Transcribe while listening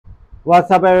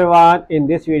What's up everyone? In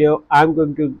this video, I'm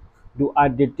going to do a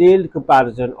detailed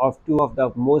comparison of two of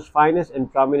the most finest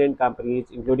and prominent companies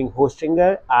including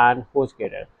Hostgator and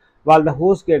Hostgator. While the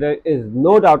Hostgator is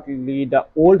no doubtly the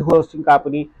old hosting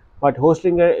company, but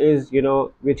Hostgator is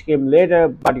which came later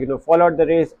but followed the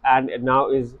race and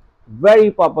now is very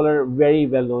popular, very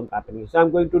well known company. So I'm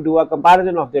going to do a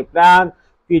comparison of their plan,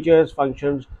 features,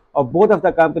 functions of both of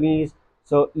the companies.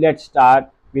 So let's start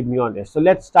with me on this. So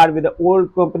let's start with the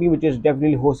old company, which is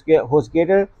definitely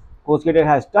Hostgator. Hostgator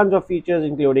has tons of features,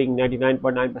 including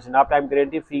 99.9% uptime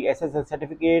guarantee, free SSL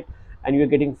certificate, and you're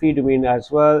getting free domain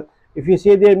as well. If you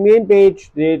see their main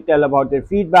page, they tell about their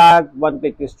feedback,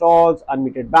 one-click installs,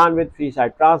 unlimited bandwidth, free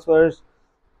site transfers,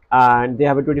 and they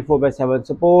have a 24/7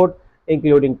 support,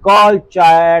 including call,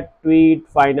 chat, tweet,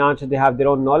 finance. They have their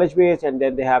own knowledge base, and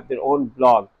then they have their own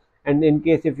blog. And in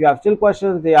case if you have still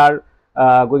questions, they are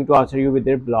going to answer you with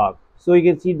their blog. So you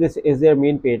can see this is their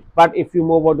main page. But if you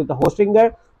move on to the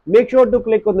Hostgator, make sure to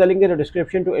click on the link in the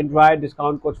description to enjoy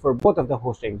discount codes for both of the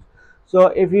hostings. So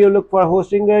if you look for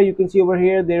Hostgator, you can see over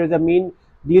here there is a main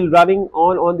deal running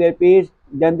on their page.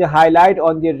 Then they highlight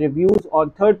on their reviews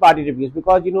on third-party reviews,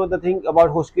 because the thing about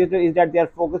Hostgator is that they are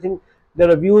focusing the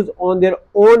reviews on their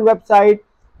own website,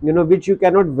 which you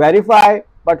cannot verify.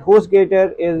 But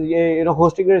Hostgator is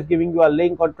Hostgator is giving you a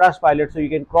link on Trustpilot, so you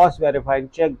can cross verify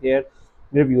and check their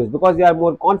reviews because they are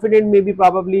more confident, maybe,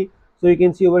 probably. So you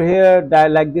can see over here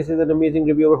that like this is an amazing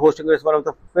review over Hostgator. Is one of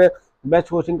the best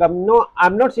hosting company. No,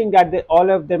 I'm not saying that all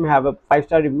of them have a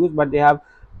 5-star reviews, but they have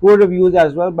poor reviews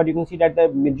as well. But you can see that the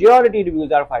majority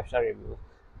reviews are 5-star reviews.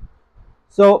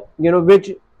 So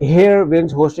which here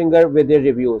wins Hostgator with their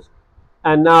reviews.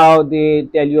 And now they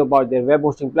tell you about their web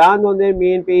hosting plans on their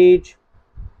main page.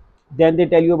 Then they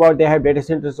tell you about they have data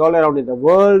centers all around in the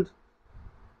world,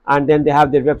 and then they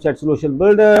have their website solution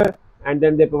builder, and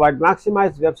then they provide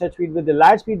maximized website speed with the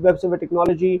light speed web server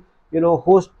technology.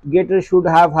 Hostgator should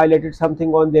have highlighted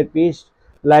something on their page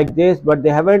like this, but they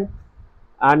haven't.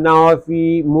 And now if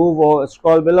we move or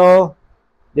scroll below,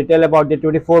 they tell about the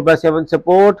 24/7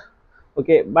 support.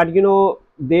 Okay, but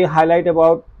they highlight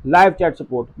about live chat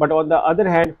support. But on the other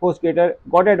hand, Hostgator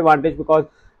got advantage because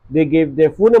they gave their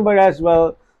phone number as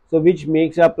well, so which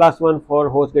makes a +1 for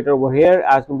Hostgator over here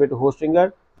as compared to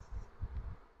Hostgator.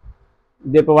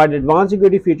 They provide advanced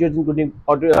security features, including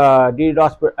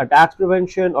DDoS attacks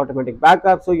prevention, automatic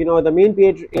backup. So the main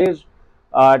page is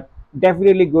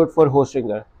definitely good for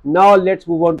Hostgator. Now let's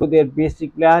move on to their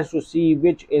basic plans to see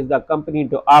which is the company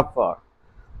to opt for.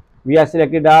 We have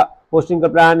selected a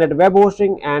Hostgator plan at web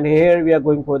hosting, and here we are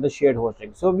going for the shared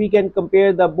hosting. So we can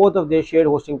compare the both of their shared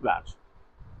hosting plans.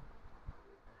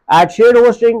 At shared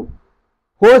hosting,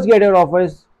 Hostgator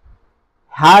offers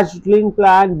hatchling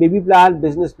plan, baby plan,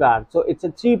 business plan. So it's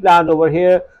a 3 plan over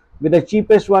here, with the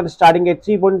cheapest one starting at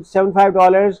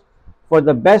 $3.75 for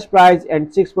the best price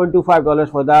and $6.25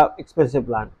 for the expensive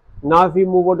plan. Now if we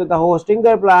move on to the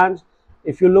Hostgator plans,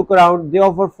 if you look around, they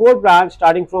offer 4 plans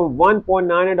starting from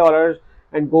 $1.99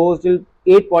 and goes till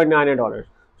 $8.99.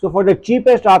 So for the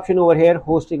cheapest option over here,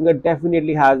 Hostgator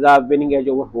definitely has a winning edge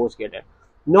over Hostgator.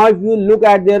 Now if you look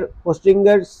at their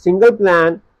Hostgator single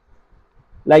plan,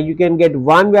 like you can get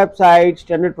one website,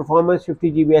 standard performance,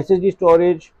 50 GB SSD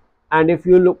storage. And if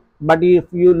you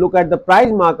look at the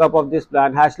price markup of this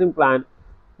plan, Hatchling plan,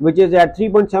 which is at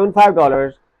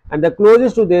 $3.75, and the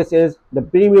closest to this is the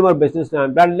premium or business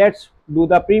plan. But let's do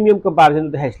the premium comparison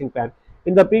to the Hatchling plan.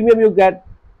 In the premium, you get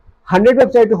 100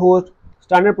 website to host,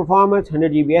 standard performance,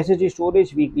 100 GB SSD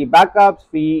storage, weekly backups,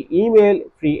 free email,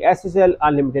 free SSL,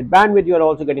 unlimited bandwidth. You are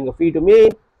also getting a free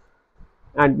domain,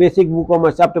 and basic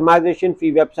WooCommerce optimization,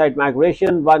 free website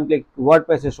migration, one-click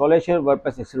WordPress installation,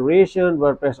 WordPress acceleration,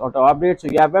 WordPress auto update. So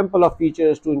you have ample of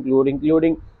features to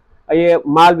including a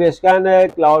malware scanner,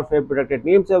 Cloudflare protected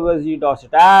name servers, DDoS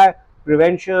attack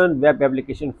prevention, web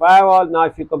application firewall. Now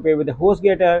if you compare with the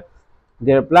Hostgator,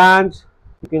 their plans,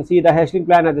 you can see the Hatchling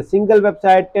plan has a single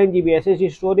website, 10 GB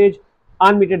SSD storage,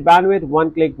 unlimited bandwidth,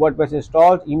 one-click WordPress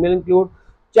installs, email include,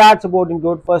 chat support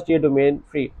include, first year domain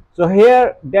free. So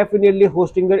here definitely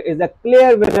Hostgator is a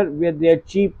clear winner with their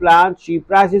cheap plans, cheap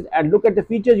prices, and look at the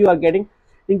features you are getting,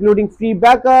 including free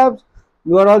backups.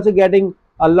 You are also getting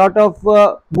a lot of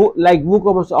like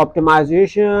WooCommerce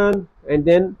optimization, and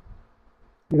then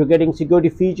you're getting security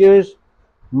features,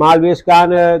 malware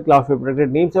scanner, Cloudflare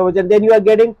protected name servers, and then you are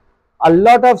getting a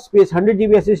lot of space, 100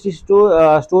 GB SSD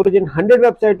storage and 100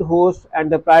 website to host,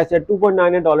 and the price at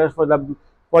 $2.99 for the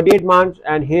 48 months.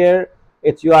 And here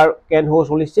it's can host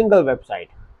only single website.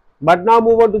 But now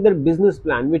move on to their business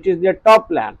plan, which is their top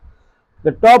plan.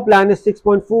 The top plan is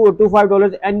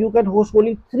 $6.425 and you can host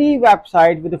only 3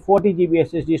 websites with a 40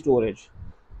 GB SSD storage.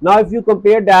 Now if you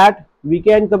compare that, we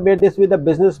can compare this with the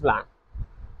business plan,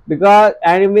 because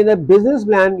and in the business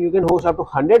plan you can host up to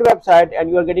 100 websites and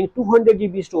you are getting 200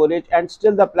 GB storage, and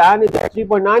still the plan is at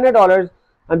 $3.99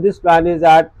 and this plan is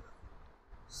at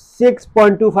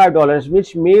 $6.25,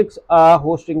 which makes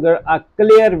Hostinger a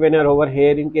clear winner over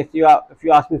here. In case if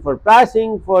you ask me for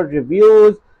pricing, for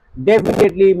reviews,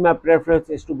 definitely my preference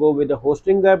is to go with the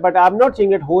Hostinger. But I'm not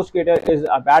saying that Hostgator is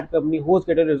a bad company.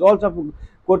 Hostgator is also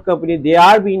a good company. They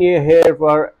are been here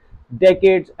for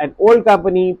decades, an old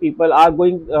company. People are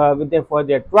going with them for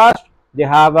their trust. They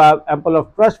have ample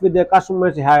of trust with their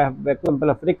customers. They have ample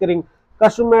of recurring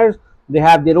customers. They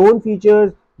have their own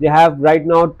features. They have right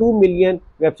now 2 million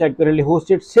website currently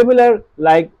hosted, similar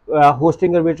like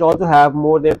Hostinger, which also have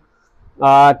more than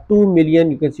 2 million,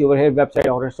 you can see over here, website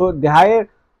owners. So they hire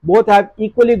both have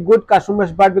equally good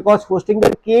customers, but because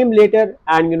Hostinger came later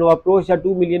and approached the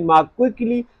 2 million mark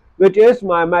quickly, which is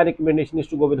my recommendation is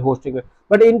to go with Hostinger.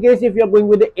 But in case if you are going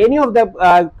with any of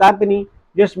the company,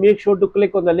 just make sure to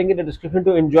click on the link in the description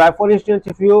to enjoy. For instance,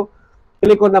 if you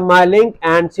click on the my link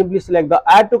and simply select the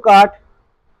add to cart,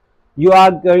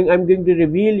 I'm going to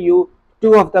reveal you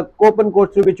two of the coupon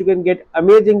codes through which you can get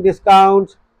amazing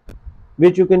discounts,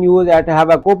 which you can use. At have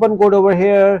a coupon code over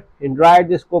here and write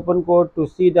this coupon code to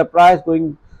see the price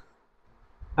going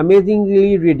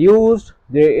amazingly reduced.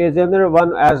 There is another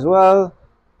one as well,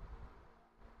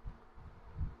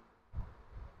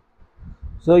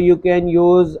 so you can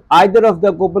use either of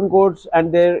the coupon codes,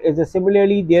 and there is a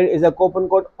coupon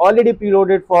code already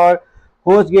preloaded for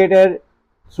Hostgator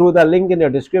through the link in the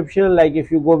description. Like if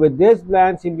you go with this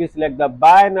plan, simply select the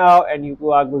buy now and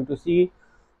you are going to see,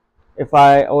 if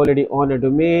I already own a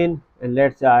domain and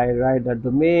let's say I write the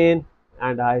domain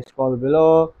and I scroll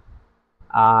below,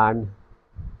 and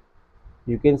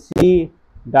you can see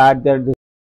that there